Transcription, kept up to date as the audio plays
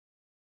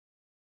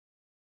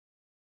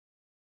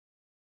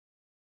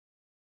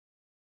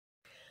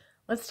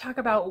Let's talk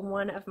about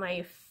one of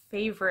my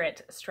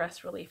favorite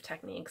stress relief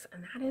techniques,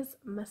 and that is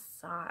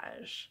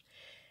massage.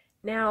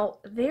 Now,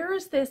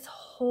 there's this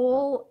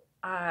whole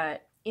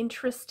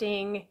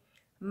interesting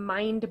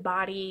mind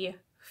body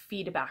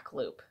feedback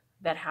loop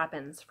that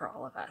happens for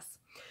all of us.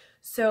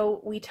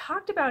 So, we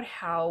talked about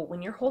how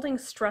when you're holding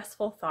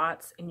stressful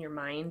thoughts in your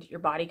mind, your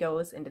body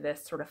goes into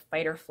this sort of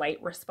fight or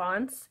flight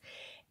response.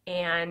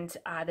 And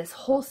this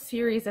whole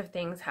series of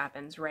things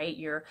happens, right?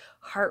 Your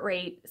heart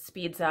rate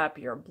speeds up,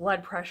 your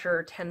blood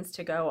pressure tends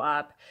to go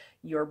up,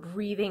 your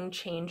breathing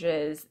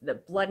changes, the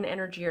blood and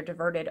energy are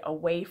diverted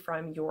away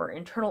from your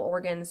internal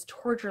organs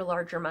towards your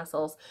larger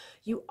muscles.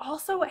 You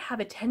also have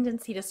a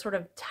tendency to sort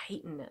of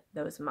tighten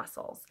those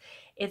muscles.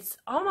 It's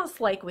almost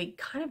like we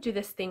kind of do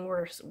this thing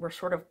where we're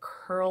sort of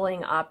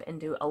curling up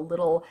into a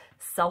little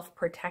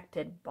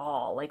self-protected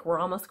ball, like we're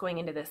almost going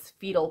into this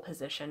fetal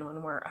position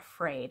when we're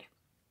afraid.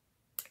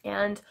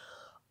 And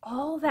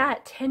all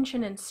that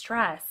tension and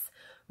stress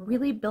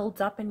really builds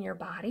up in your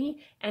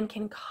body and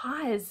can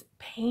cause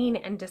pain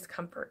and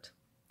discomfort.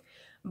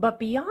 But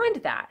beyond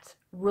that,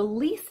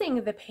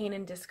 releasing the pain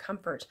and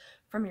discomfort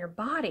from your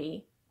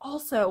body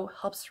also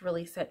helps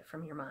release it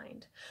from your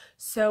mind.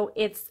 So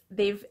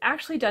they've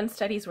actually done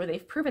studies where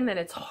they've proven that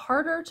it's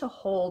harder to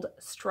hold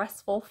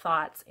stressful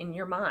thoughts in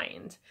your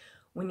mind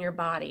when your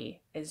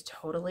body is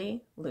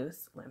totally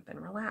loose, limp,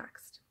 and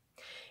relaxed.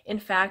 In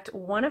fact,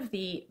 one of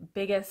the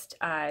biggest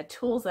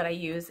tools that I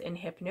use in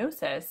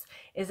hypnosis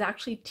is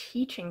actually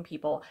teaching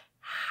people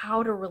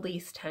how to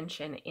release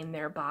tension in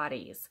their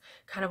bodies,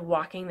 kind of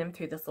walking them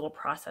through this little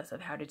process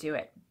of how to do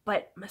it.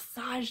 But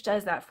massage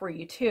does that for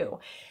you too.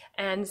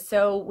 And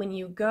so when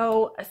you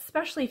go,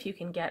 especially if you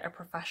can get a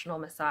professional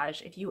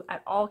massage, if you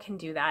at all can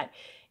do that,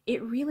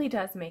 it really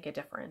does make a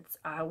difference.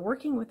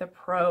 Working with a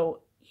pro,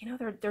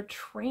 they're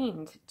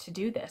trained to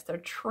do this. They're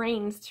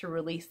trained to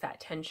release that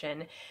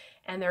tension,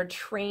 and they're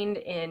trained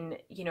in,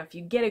 if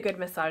you get a good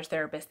massage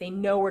therapist, they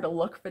know where to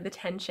look for the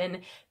tension,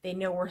 they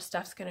know where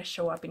stuff's going to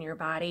show up in your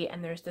body,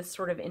 and there's this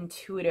sort of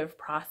intuitive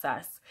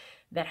process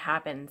that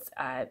happens,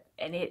 and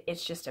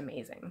it's just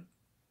amazing.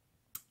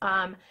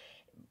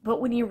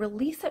 But when you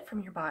release it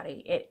from your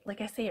body, like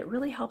I say, it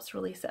really helps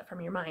release it from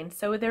your mind.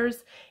 So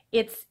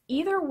it's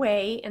either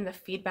way in the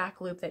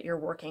feedback loop that you're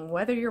working,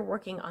 whether you're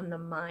working on the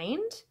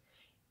mind,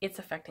 it's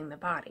affecting the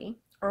body,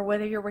 or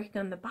whether you're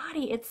working on the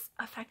body, it's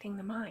affecting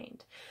the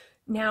mind.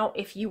 Now,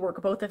 if you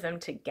work both of them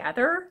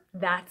together,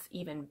 that's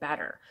even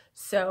better.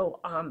 So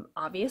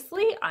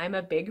obviously, I'm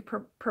a big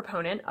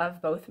proponent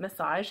of both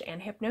massage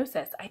and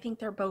hypnosis. I think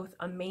they're both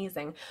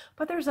amazing,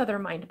 but there's other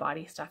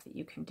mind-body stuff that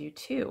you can do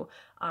too.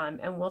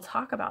 And we'll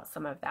talk about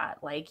some of that,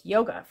 like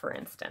yoga, for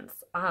instance.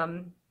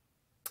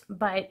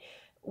 But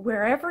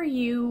wherever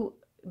you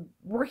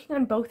working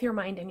on both your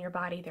mind and your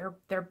body,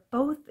 they're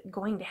both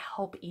going to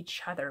help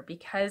each other,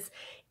 because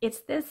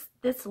it's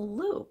this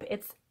loop.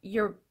 It's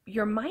your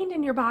mind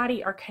and your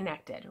body are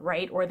connected,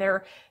 right? Or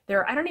they're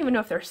I don't even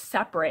know if they're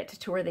separate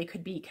to where they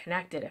could be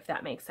connected, if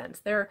that makes sense.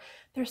 They're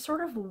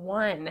sort of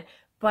one,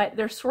 but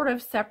they're sort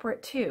of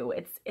separate too.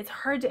 It's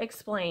hard to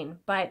explain,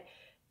 but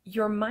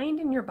your mind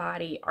and your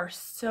body are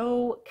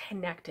so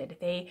connected.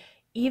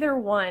 Either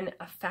one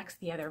affects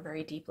the other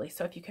very deeply.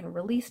 So if you can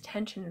release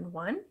tension in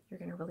one, you're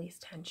going to release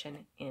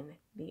tension in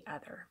the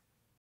other.